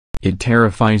It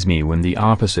terrifies me when the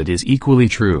opposite is equally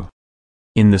true.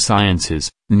 In the sciences,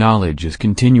 knowledge is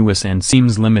continuous and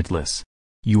seems limitless.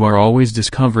 You are always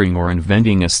discovering or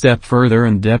inventing a step further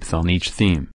in depth on each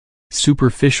theme.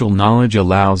 Superficial knowledge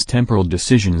allows temporal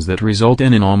decisions that result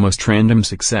in an almost random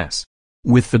success.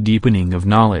 With the deepening of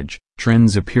knowledge,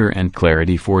 trends appear and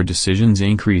clarity for decisions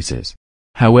increases.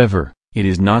 However, it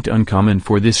is not uncommon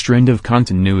for this trend of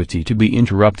continuity to be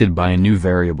interrupted by a new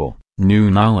variable, new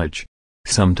knowledge.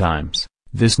 Sometimes,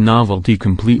 this novelty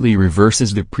completely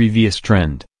reverses the previous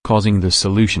trend, causing the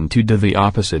solution to do the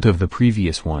opposite of the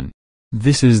previous one.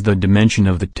 This is the dimension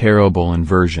of the terrible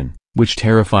inversion, which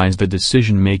terrifies the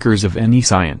decision-makers of any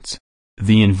science.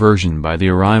 The inversion by the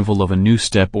arrival of a new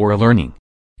step or learning.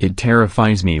 It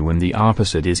terrifies me when the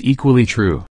opposite is equally true.